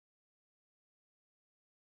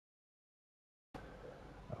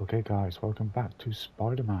Okay guys, welcome back to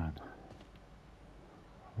Spider-Man.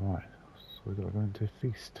 Right, so we've got to go into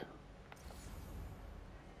Feast.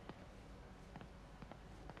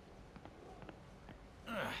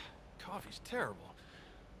 Coffee's terrible,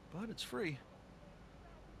 but it's free.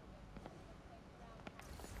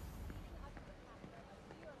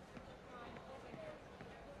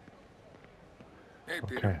 Hey,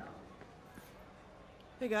 Peter. Okay,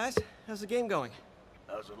 Hey guys, how's the game going?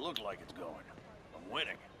 How's it look like it's going? I'm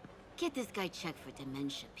winning. Get this guy checked for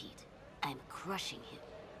dementia, Pete. I'm crushing him.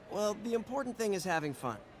 Well, the important thing is having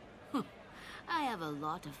fun. I have a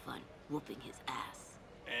lot of fun whooping his ass.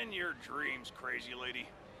 And your dreams, crazy lady.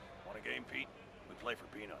 Want a game, Pete? We play for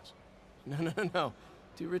peanuts. No.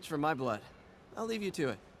 Too rich for my blood. I'll leave you to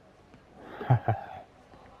it.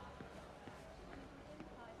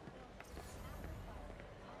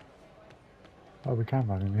 oh we can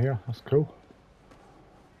run in here, that's cool.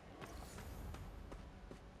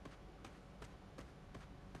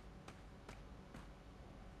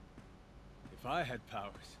 If I had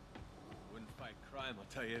powers, I wouldn't fight crime, I'll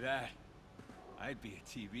tell you that. I'd be a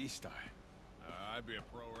TV star. I'd be a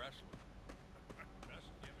pro wrestler. Best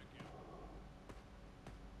gimmick ever.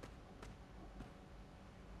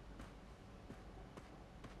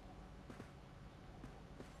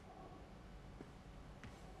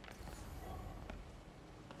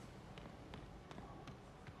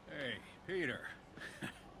 Hey, Peter.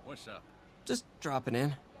 What's up? Just dropping in.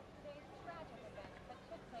 Yesterday's tragic events that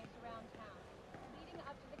took place around town, leading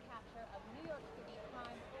up to the capture of New York City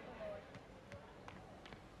crime overlord.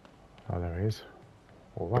 Oh, there he is.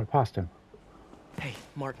 Oh, right past him. Hey,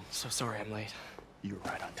 Martin, so sorry I'm late. You were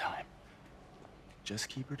right on time. Just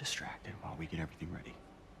keep her distracted while we get everything ready.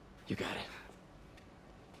 You got it.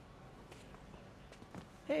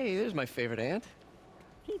 Hey, there's my favorite aunt.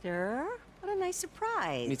 Peter, what a nice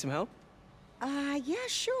surprise. Need some help? Yeah,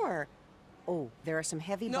 sure. Oh, there are some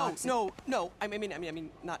heavy boxes. No. I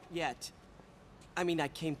mean, not yet. I mean, I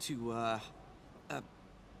came to, I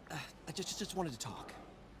just wanted to talk.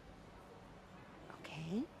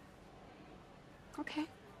 Okay. Okay.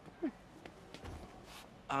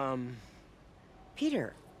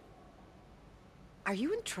 Peter, are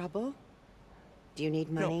you in trouble? Do you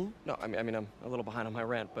need money? No, I mean, I'm a little behind on my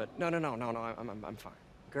rent, but no, I'm fine.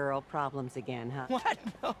 Girl problems again, huh? What?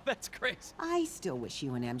 No, that's crazy. I still wish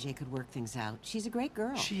you and MJ could work things out. She's a great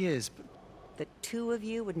girl. She is, but... The two of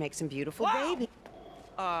you would make some beautiful Wow! baby.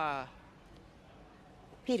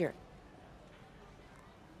 Peter,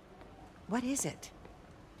 what is it?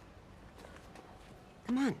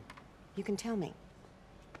 Come on, you can tell me.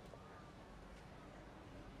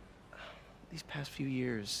 These past few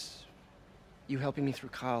years, you helping me through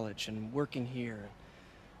college and working here, and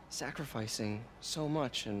sacrificing so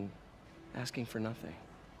much and asking for nothing.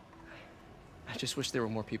 I just wish there were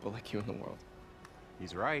more people like you in the world.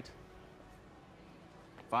 He's right.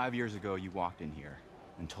 5 years ago, you walked in here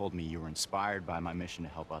and told me you were inspired by my mission to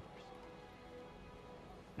help others.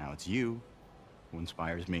 Now it's you who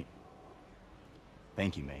inspires me.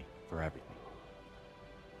 Thank you, May, for everything.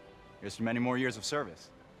 Here's to many more years of service.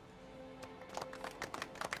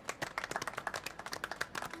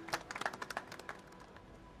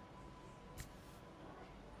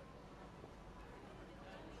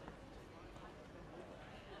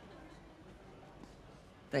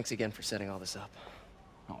 Thanks again for setting all this up.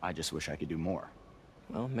 Oh, I just wish I could do more.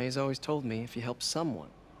 Well, May's always told me if you help someone...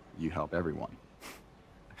 You help everyone.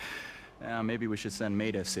 Maybe we should send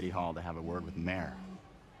May to City Hall to have a word with the mayor.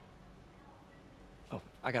 Oh,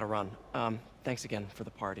 I gotta run. Thanks again for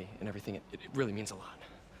the party and everything. It really means a lot.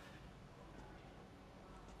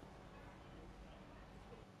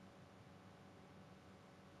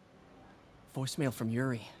 Voicemail from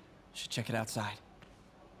Yuri. Should check it outside.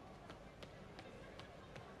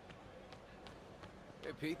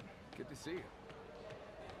 Hey, Pete. Good to see you.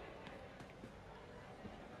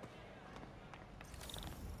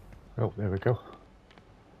 Oh, there we go.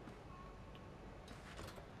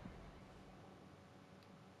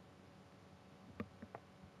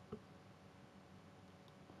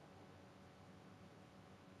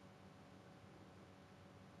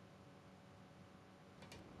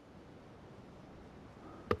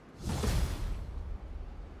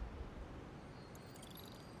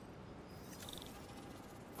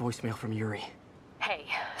 Voicemail from Yuri. Hey,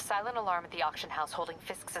 silent alarm at the auction house holding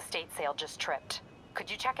Fisk's estate sale just tripped. Could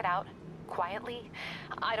you check it out? Quietly?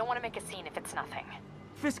 I don't want to make a scene if it's nothing.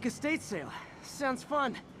 Fisk estate sale. Sounds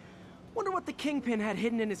fun. Wonder what the Kingpin had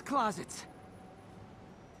hidden in his closets.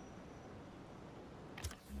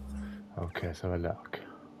 Okay, let's have a look.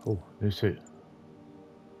 Oh, new suit.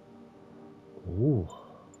 Ooh.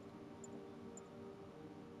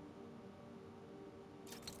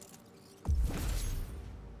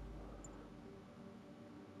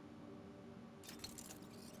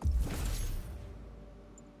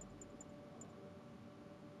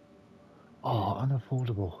 Oh,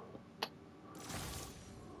 unaffordable.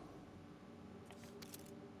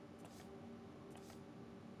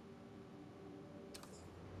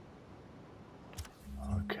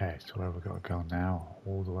 Okay, so where have we got to go now?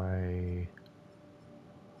 All the way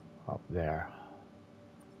up there.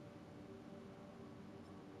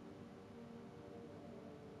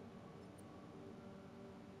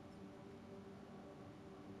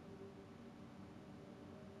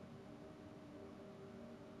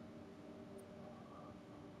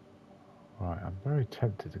 Right, I'm very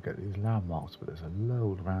tempted to get these landmarks, but there's a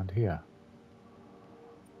load around here.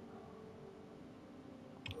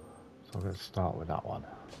 So let's start with that one.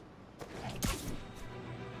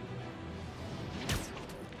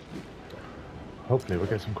 Hopefully we'll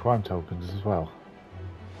get some crime tokens as well.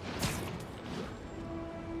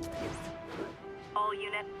 All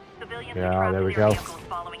units, civilians Yeah, are trapped there in we their go. vehicles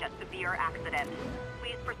following a severe accident.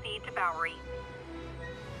 Please proceed to Bowery.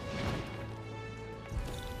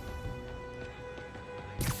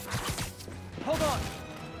 Hold on!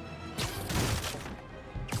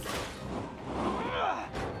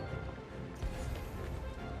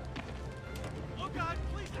 Oh God,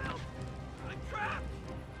 please help! I'm trapped!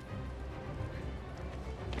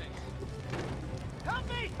 Help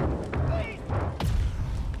me! Please!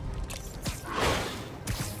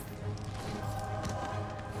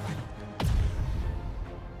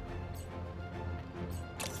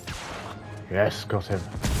 Yes, got him.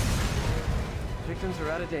 Victims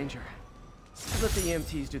are out of danger. Let the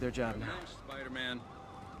EMTs do their job now. Spider-Man.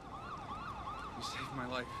 You saved my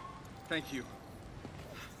life. Thank you.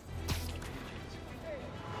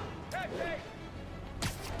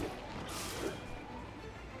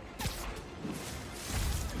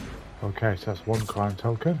 Okay, so that's one crime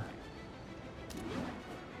token.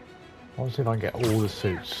 I want to see if I can get all the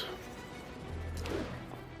suits.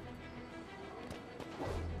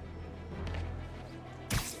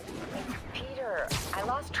 Peter, I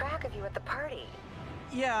lost track of you at the party.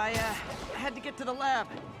 Yeah, I had to get to the lab.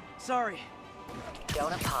 Sorry.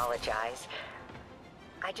 Don't apologize.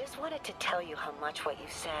 I just wanted to tell you how much what you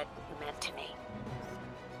said meant to me.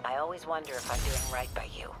 I always wonder if I'm doing right by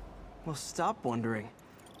you. Well, stop wondering.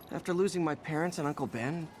 After losing my parents and Uncle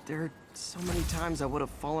Ben, there are so many times I would have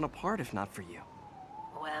fallen apart if not for you.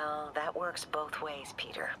 Well, that works both ways,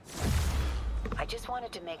 Peter. I just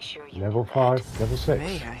wanted to make sure you Level knew 5, level 6.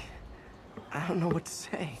 May, I don't know what to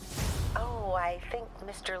say. Oh, I think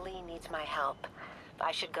Mr. Lee needs my help.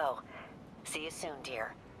 I should go. See you soon,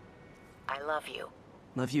 dear. I love you.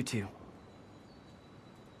 Love you too.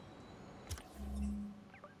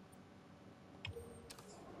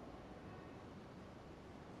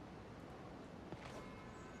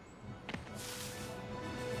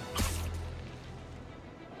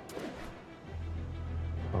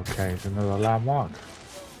 Okay, it's another landmark.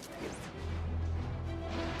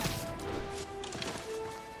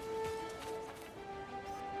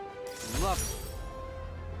 Love it.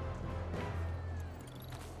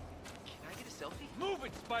 Can I get a selfie? Move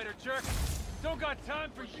it, spider jerk! Don't got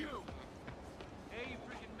time for you! Hey, you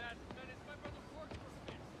freaking mad menace, my brother worked for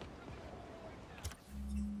me.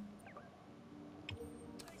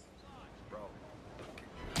 Bro.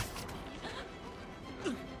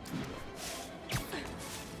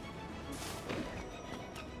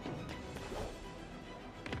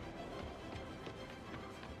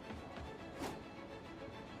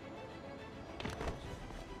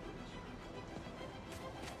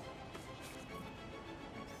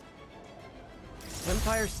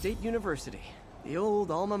 Empire State University, the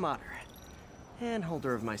old alma mater, and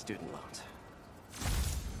holder of my student loans.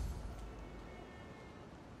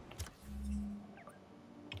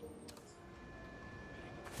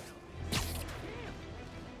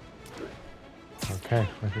 Okay,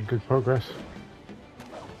 making good progress.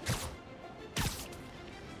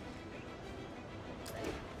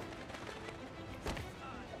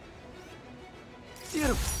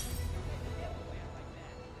 Beautiful.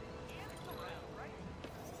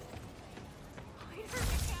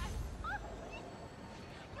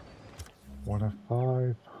 One of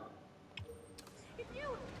 5. It's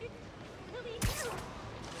you! It's really you!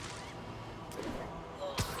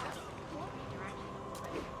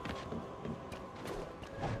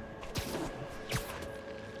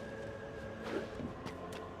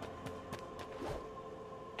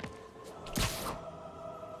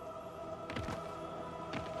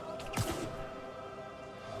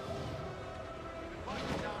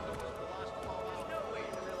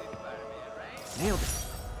 Nailed it.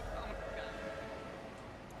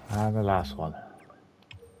 And the last one.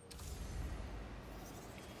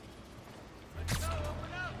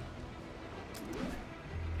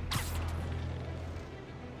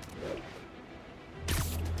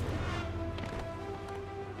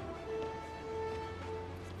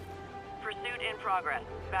 progress.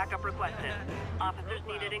 Backup requested. Officers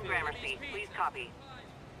needed in Gramercy. Please copy.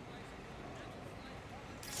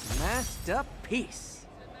 Masked up peace.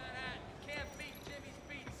 Can't beat Jimmy's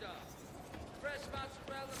Pizza. Fresh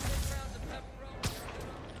mozzarella, big rounds of pepperoni.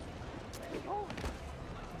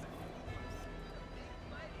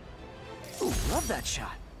 Ooh, love that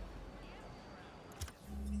shot.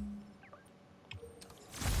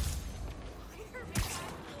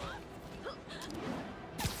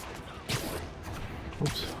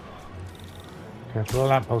 Oops. Careful of the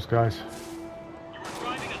lamppost, guys. You were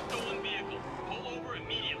driving a stolen vehicle. Pull over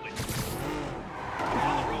immediately.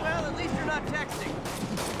 Well, at least you're not texting.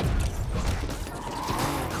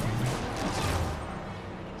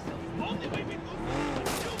 Well,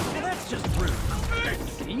 that's just rude.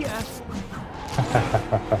 See ya.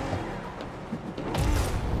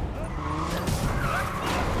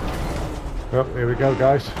 Oh, here we go,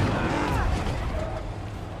 guys.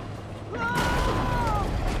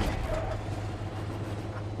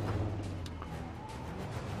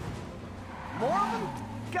 More of them?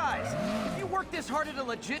 Guys, if you worked this hard at a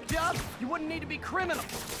legit job, you wouldn't need to be criminals.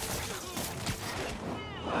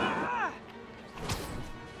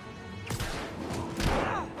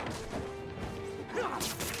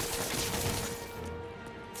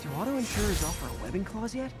 Do auto insurers offer a webbing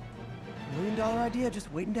clause yet? $1 million idea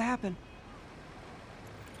just waiting to happen.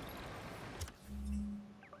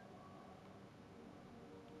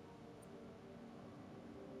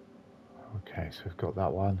 Okay, so we've got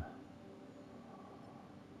that one.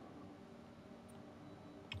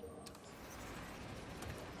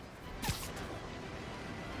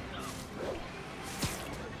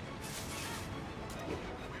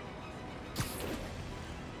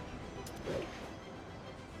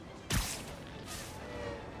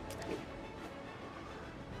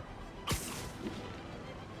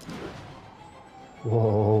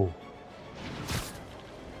 Whoa.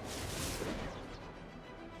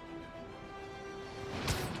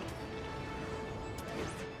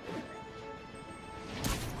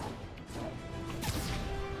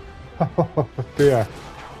 Oh dear.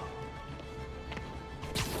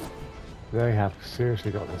 They have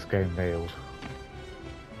seriously got this game nailed.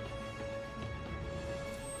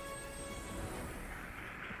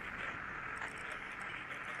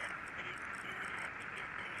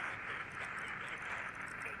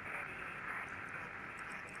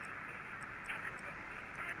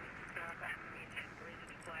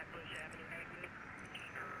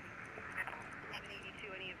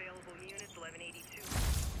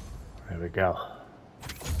 There we go.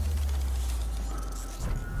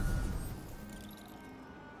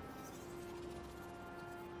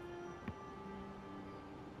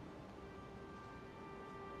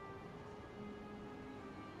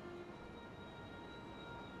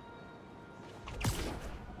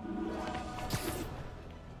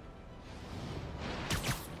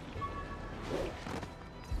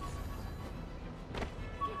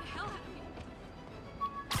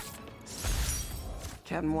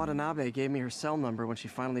 Captain Watanabe gave me her cell number when she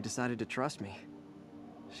finally decided to trust me.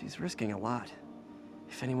 She's risking a lot.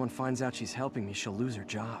 If anyone finds out she's helping me, she'll lose her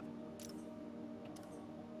job.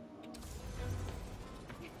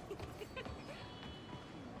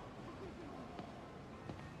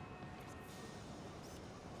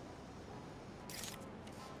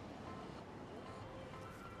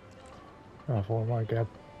 I thought I might get a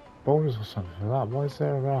bonus or something for that. Why is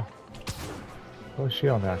there why is she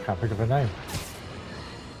on there? I can't think of her name.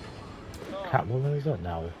 Catwoman, is it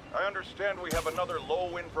now? I understand we have another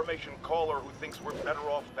low information caller who thinks we're better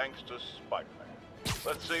off thanks to Spider-Man.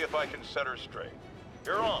 Let's see if I can set her straight.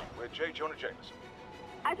 You're on with J. Jonah Jameson.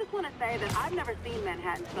 I just want to say that I've never seen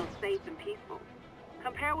Manhattan so safe and peaceful.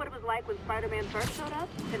 Compare what it was like when Spider-Man first showed up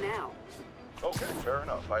to now. Okay, fair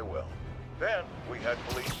enough, I will. Then, we had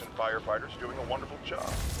police and firefighters doing a wonderful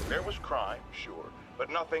job. There was crime, sure, but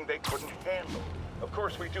nothing they couldn't handle. Of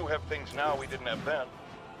course, we do have things now we didn't have then.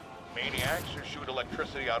 Maniacs who shoot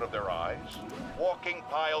electricity out of their eyes. Walking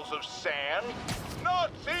piles of sand.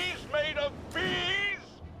 Nazis made of bees!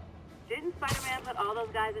 Didn't Spider-Man put all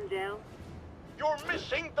those guys in jail? You're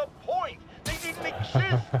missing the point! They didn't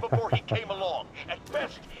exist before he came along. At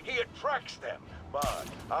best, he attracts them. But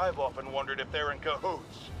I've often wondered if they're in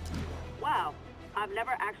cahoots. Wow, I've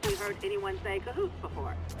never actually heard anyone say cahoots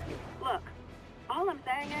before. Look, all I'm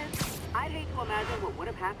saying is, I'd hate to imagine what would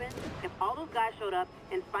have happened if all those guys showed up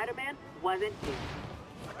and Spider-Man wasn't here.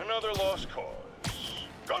 Another lost cause.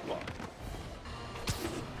 Good luck.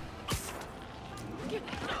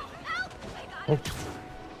 Oops.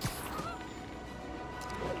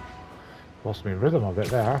 Lost me rhythm a bit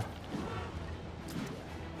there.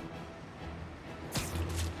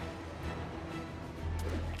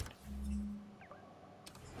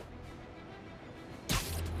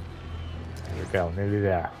 nearly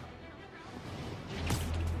there.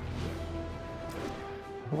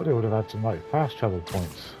 I would have had some like fast travel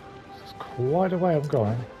points. It's quite a way I'm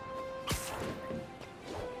going.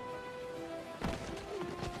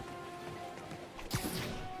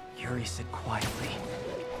 Yuri said quietly.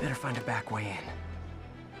 Better find a back way in.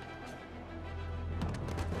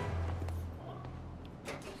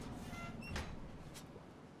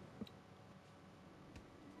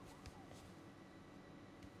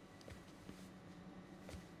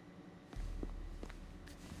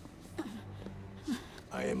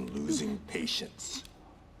 I am losing patience.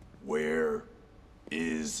 Where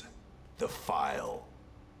is the file?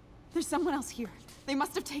 There's someone else here. They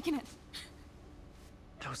must have taken it.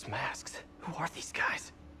 Those masks. Who are these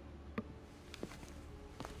guys?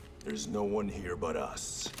 There's no one here but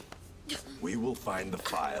us. We will find the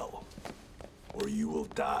file, or you will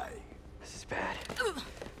die. This is bad.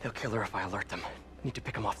 They'll kill her if I alert them. Need to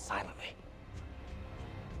pick them off silently.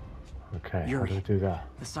 Okay, Yuri, how do we do that?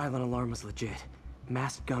 The silent alarm was legit.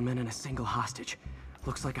 Masked gunmen and a single hostage.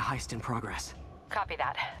 Looks like a heist in progress. Copy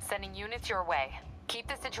that. Sending units your way. Keep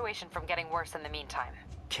the situation from getting worse in the meantime.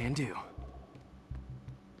 Can do.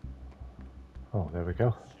 Oh, there we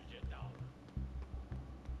go.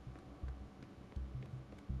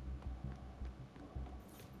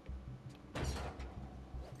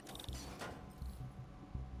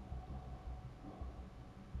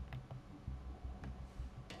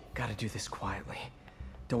 Gotta do this quietly.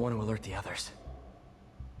 Don't want to alert the others.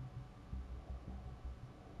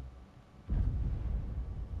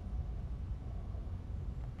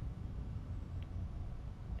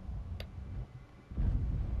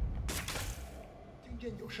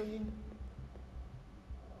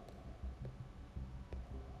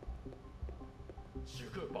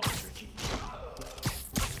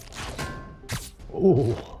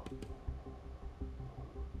 Ooh.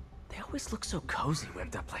 They always look so cozy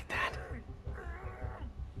whipped up like that.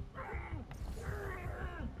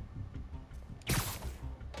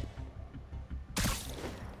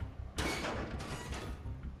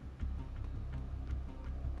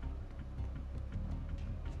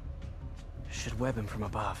 Should web him from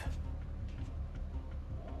above.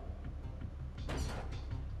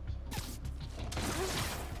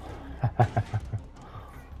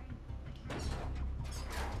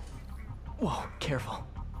 Whoa, careful.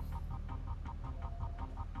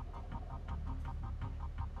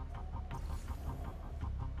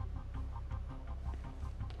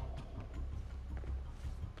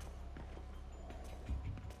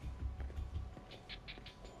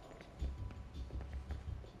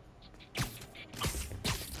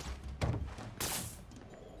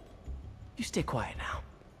 You stay quiet now.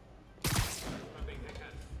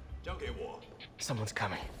 Someone's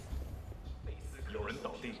coming.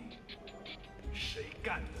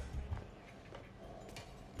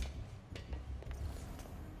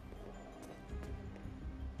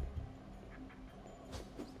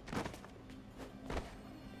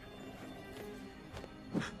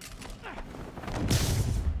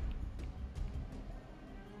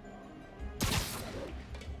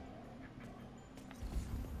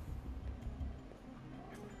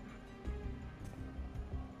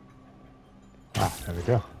 There we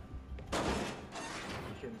go.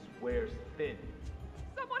 Wears thin.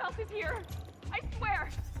 Someone else is here. I swear.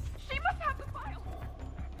 She must have the file.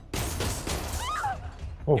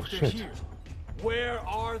 Oh, if they're shit. Here, where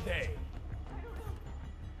are they?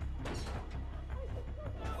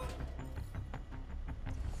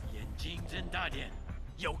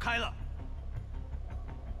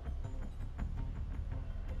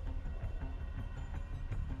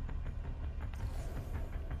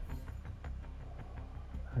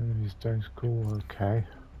 Enemies don't score, okay.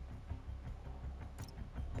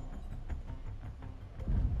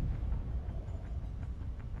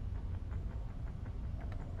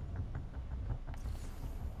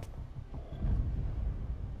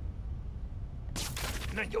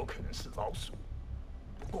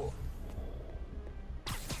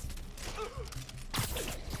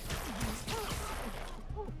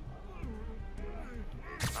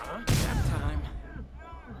 Time.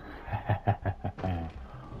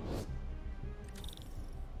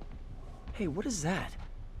 Hey, what is that?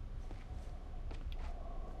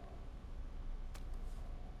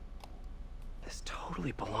 This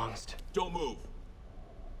totally belongs to... Don't move.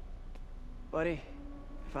 Buddy,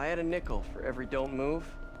 if I had a nickel for every don't move...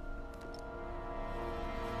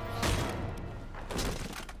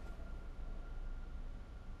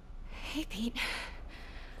 Hey, Pete.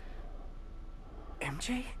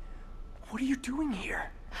 MJ? What are you doing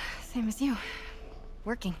here? Same as you.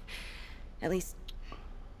 Working. At least,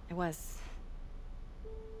 I was.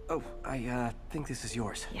 Oh, I think this is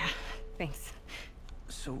yours. Yeah, thanks.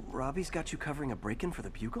 So, Robbie's got you covering a break-in for the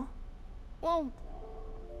Bugle? Well,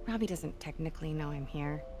 Robbie doesn't technically know I'm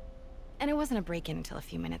here. And it wasn't a break-in until a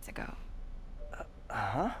few minutes ago.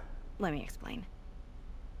 Huh? Let me explain.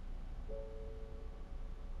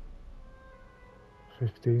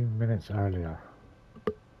 15 minutes earlier.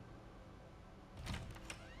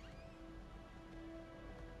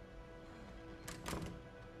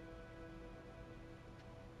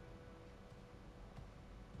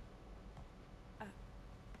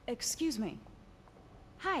 Excuse me.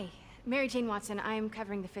 Hi, Mary Jane Watson. I'm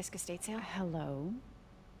covering the Fisk estate sale. Hello.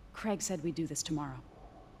 Craig said we'd do this tomorrow.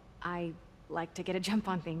 I like to get a jump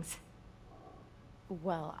on things.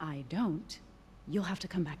 Well, I don't. You'll have to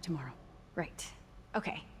come back tomorrow. Right.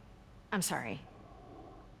 Okay. I'm sorry.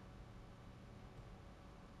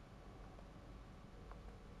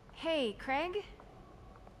 Hey, Craig?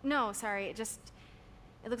 No, sorry, it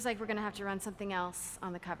looks like we're gonna have to run something else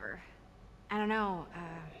on the cover. I don't know,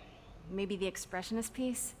 maybe the expressionist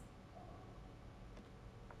piece?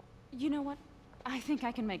 You know what? I think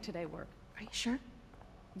I can make today work. Are you sure?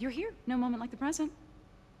 You're here. No moment like the present.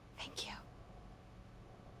 Thank you.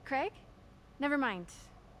 Craig? Never mind.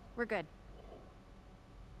 We're good.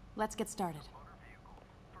 Let's get started.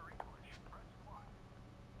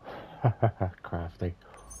 Crafty.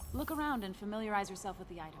 Look around and familiarize yourself with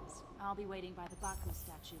the items. I'll be waiting by the Baku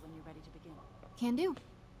statue when you're ready to begin. Can do.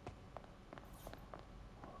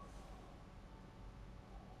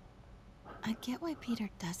 I get why Peter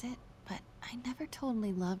does it, but I never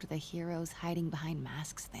totally loved the heroes hiding behind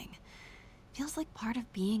masks thing. Feels like part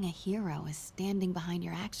of being a hero is standing behind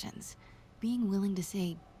your actions. Being willing to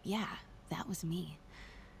say, yeah, that was me.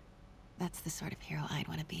 That's the sort of hero I'd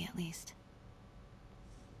want to be, at least.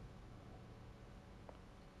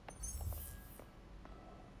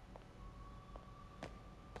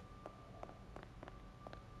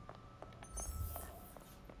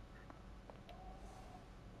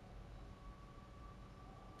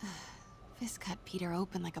 Fisk cut Peter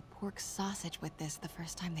open like a pork sausage with this the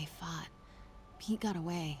first time they fought. Pete got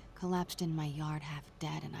away, collapsed in my yard half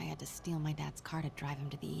dead, and I had to steal my dad's car to drive him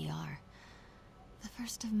to the ER. The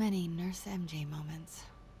first of many Nurse MJ moments.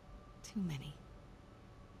 Too many.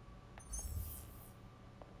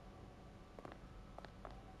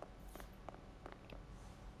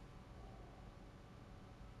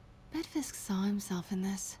 Bet Fisk saw himself in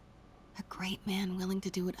this. A great man willing to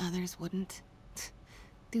do what others wouldn't.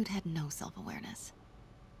 Dude had no self-awareness.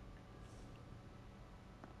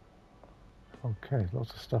 Okay,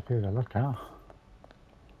 lots of stuff here to look at.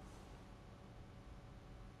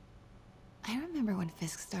 I remember when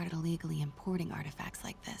Fisk started illegally importing artifacts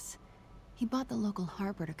like this. He bought the local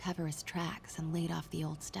harbor to cover his tracks and laid off the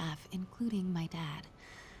old staff, including my dad.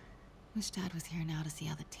 Wish Dad was here now to see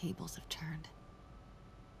how the tables have turned.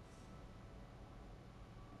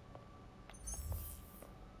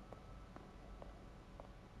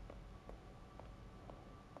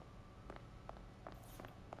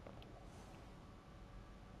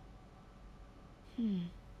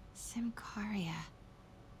 Simcaria.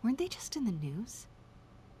 Weren't they just in the news?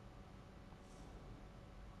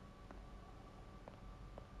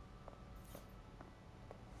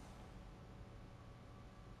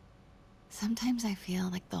 Sometimes I feel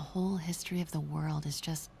like the whole history of the world is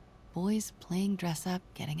just boys playing dress up,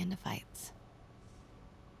 getting into fights.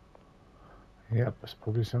 Yep, there's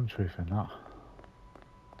probably some truth in that.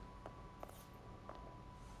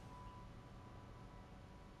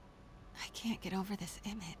 I can't get over this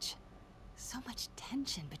image. So much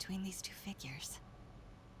tension between these two figures.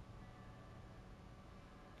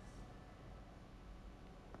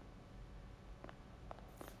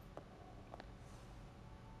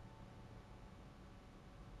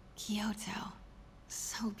 Kyoto.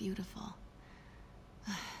 So beautiful.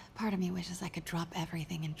 Part of me wishes I could drop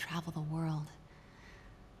everything and travel the world.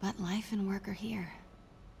 But life and work are here.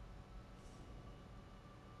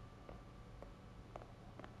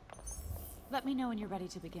 Let me know when you're ready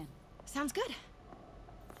to begin. Sounds good.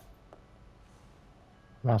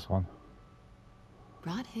 Last one.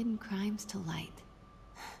 Brought hidden crimes to light.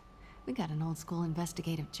 We got an old school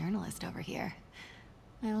investigative journalist over here.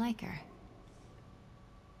 I like her.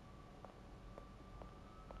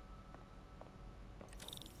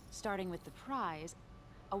 Starting with the prize,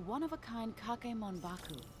 a one-of-a-kind Kakemon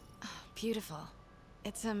Baku. Oh, beautiful.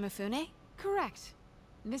 It's a Mifune? Correct.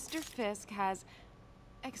 Mr. Fisk has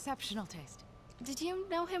exceptional taste. Did you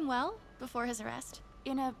know him well before his arrest?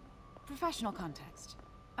 In a professional context.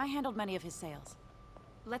 I handled many of his sales.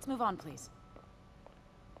 Let's move on, please.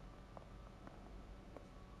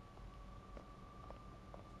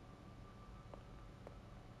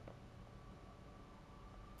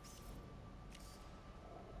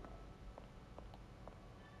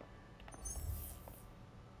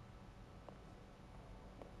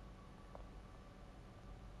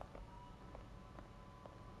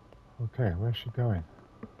 Okay, where's she going?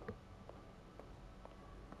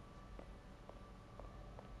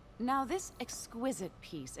 Now this exquisite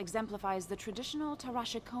piece exemplifies the traditional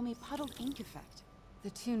Tarashikomi puddled ink effect.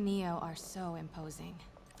 The two Neo are so imposing.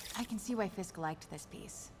 I can see why Fisk liked this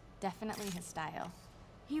piece. Definitely his style.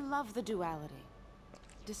 He loved the duality.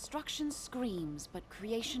 Destruction screams, but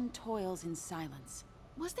creation toils in silence.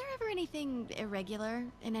 Was there ever anything irregular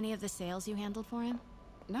in any of the sales you handled for him?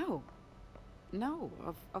 No. No,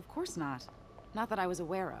 of course not. Not that I was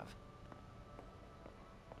aware of.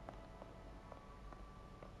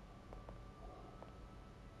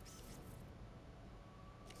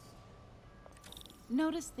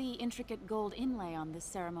 Notice the intricate gold inlay on this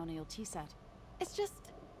ceremonial tea set. It's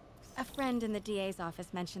just... a friend in the DA's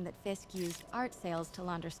office mentioned that Fisk used art sales to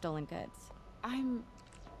launder stolen goods. I'm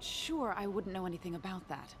sure I wouldn't know anything about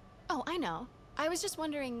that. Oh, I know. I was just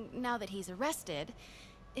wondering, now that he's arrested,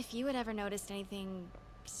 if you had ever noticed anything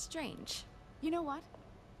strange. You know what?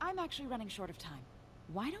 I'm actually running short of time.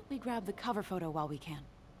 Why don't we grab the cover photo while we can?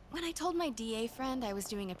 When I told my DA friend I was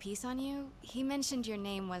doing a piece on you, he mentioned your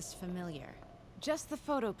name was familiar. Just the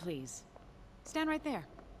photo, please. Stand right there.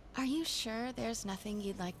 Are you sure there's nothing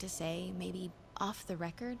you'd like to say, maybe off the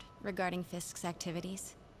record, regarding Fisk's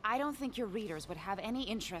activities? I don't think your readers would have any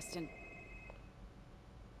interest in...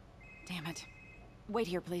 Damn it. Wait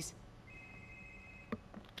here, please.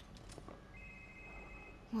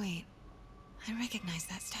 Wait. I recognize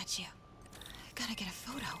that statue. Gotta get a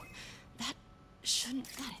photo. That shouldn't...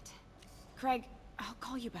 Got it. Craig, I'll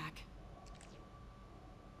call you back.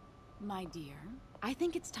 My dear, I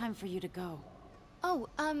think it's time for you to go. Oh,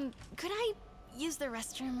 could I use the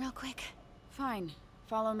restroom real quick? Fine.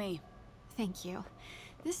 Follow me. Thank you.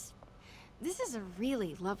 This is a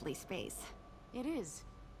really lovely space. It is.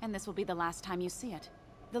 And this will be the last time you see it.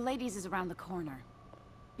 The ladies is around the corner.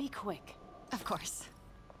 Be quick. Of course.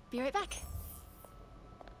 Be right back.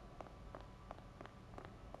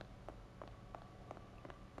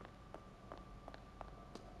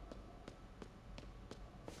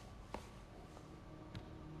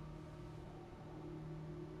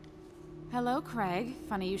 Hello, Craig.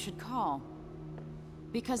 Funny you should call.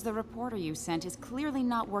 Because the reporter you sent is clearly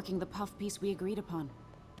not working the puff piece we agreed upon.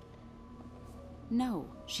 No,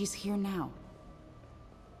 she's here now.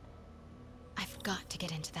 I've got to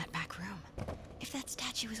get into that back room. If that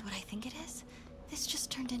statue is what I think it is, this just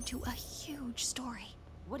turned into a huge story.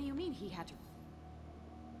 What do you mean he had to...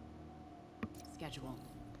 Schedule.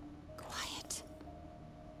 Quiet.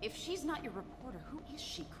 If she's not your reporter, who is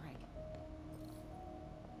she, Craig?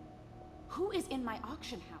 Who is in my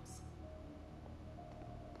auction house?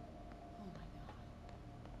 Oh my god.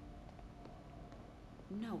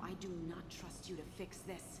 No, I do not trust you to fix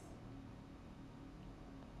this.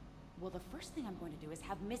 Well, the first thing I'm going to do is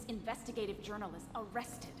have Miss Investigative Journalist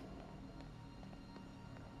arrested.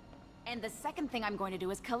 And the second thing I'm going to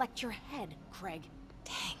do is collect your head, Craig.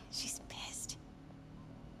 Dang, she's pissed.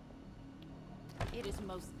 It is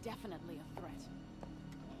most definitely a threat.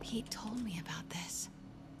 Pete told me about this.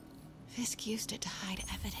 Fisk used it to hide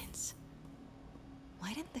evidence.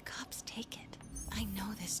 Why didn't the cops take it? I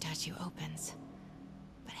know this statue opens.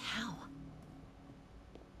 But how?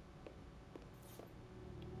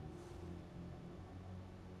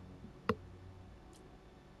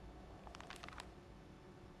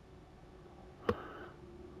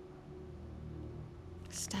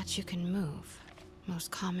 Statue can move.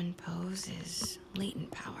 Most common pose is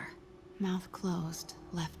latent power. Mouth closed,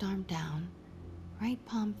 left arm down, right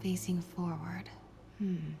palm facing forward.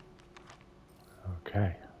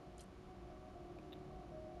 Okay.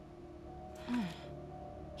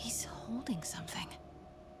 He's holding something.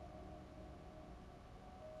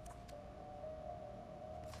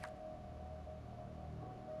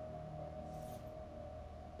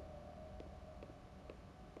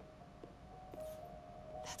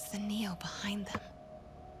 That's the Neo behind them.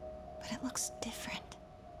 But it looks different.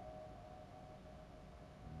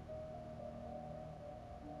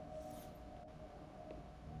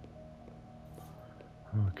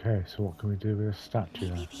 Okay, so what can we do with this statue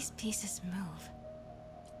Maybe then? these pieces move.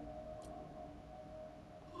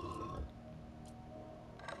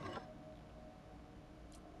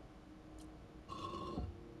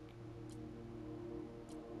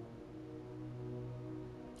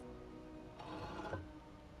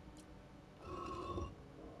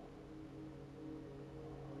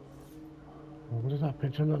 What does that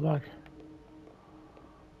picture look like?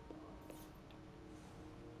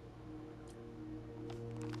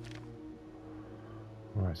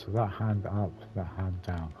 Right, so that hand up, that hand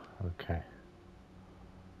down. Okay.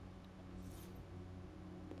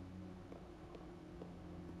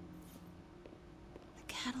 The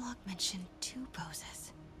catalog mentioned 2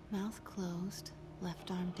 poses. Mouth closed,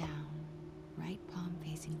 left arm down, right palm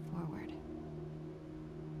facing forward.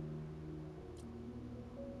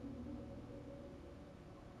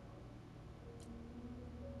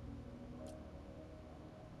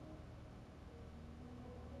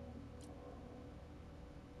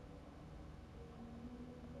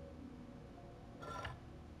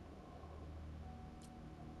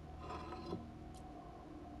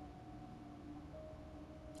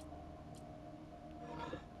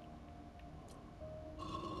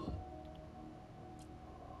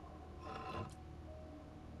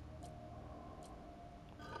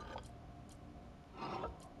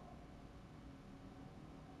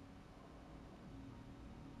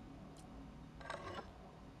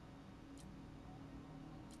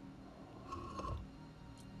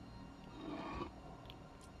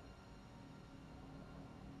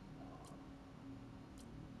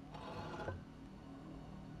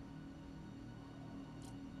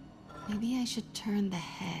 Maybe I should turn the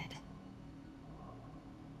head.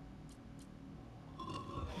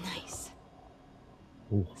 Nice.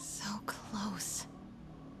 Ooh. So close.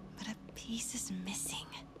 But a piece is missing.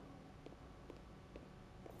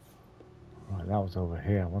 Right, that was over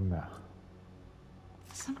here, wasn't it?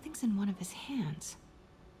 Something's in one of his hands.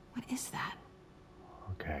 What is that?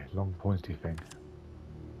 Okay, long pointy thing.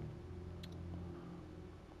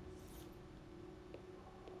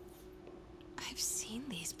 I've seen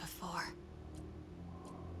these before.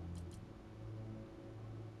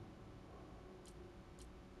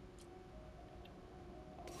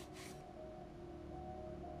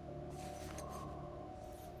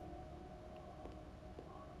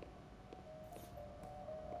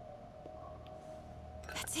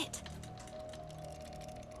 That's it.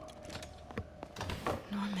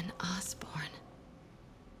 Norman Osborn.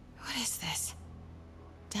 What is this?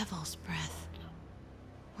 Devil's breath.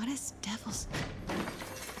 What is devil's...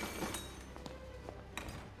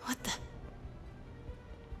 What the...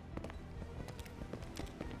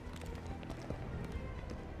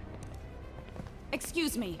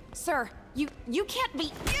 Excuse me, sir. You can't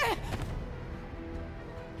be...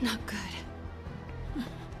 Not good.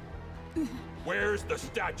 Where's the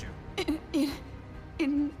statue?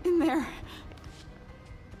 In there.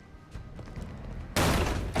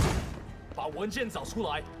 把文件找出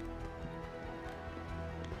来。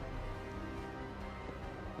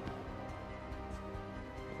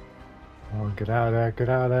 Oh, get out of there, get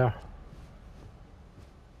out of there.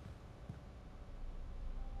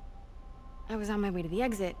 I was on my way to the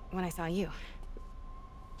exit when I saw you.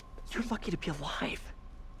 You're lucky to be alive.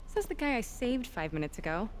 Says the guy I saved 5 minutes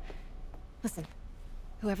ago. Listen,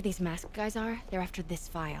 whoever these masked guys are, they're after this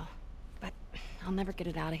file. But I'll never get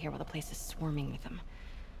it out of here while the place is swarming with them.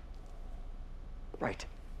 Right.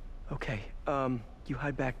 Okay, you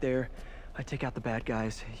hide back there. I take out the bad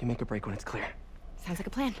guys. You make a break when it's clear. Sounds like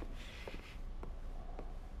a plan.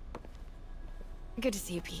 Good to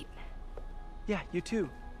see you, Pete. Yeah, you too.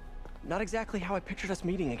 Not exactly how I pictured us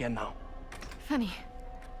meeting again, though. Funny.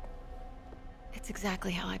 It's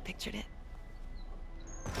exactly how I pictured it.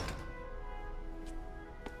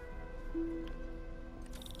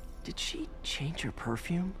 Did she change her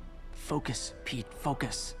perfume? Focus, Pete,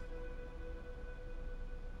 focus.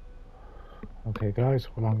 Okay guys,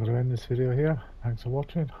 well I'm going to end this video here. Thanks for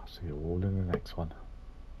watching. I'll see you all in the next one.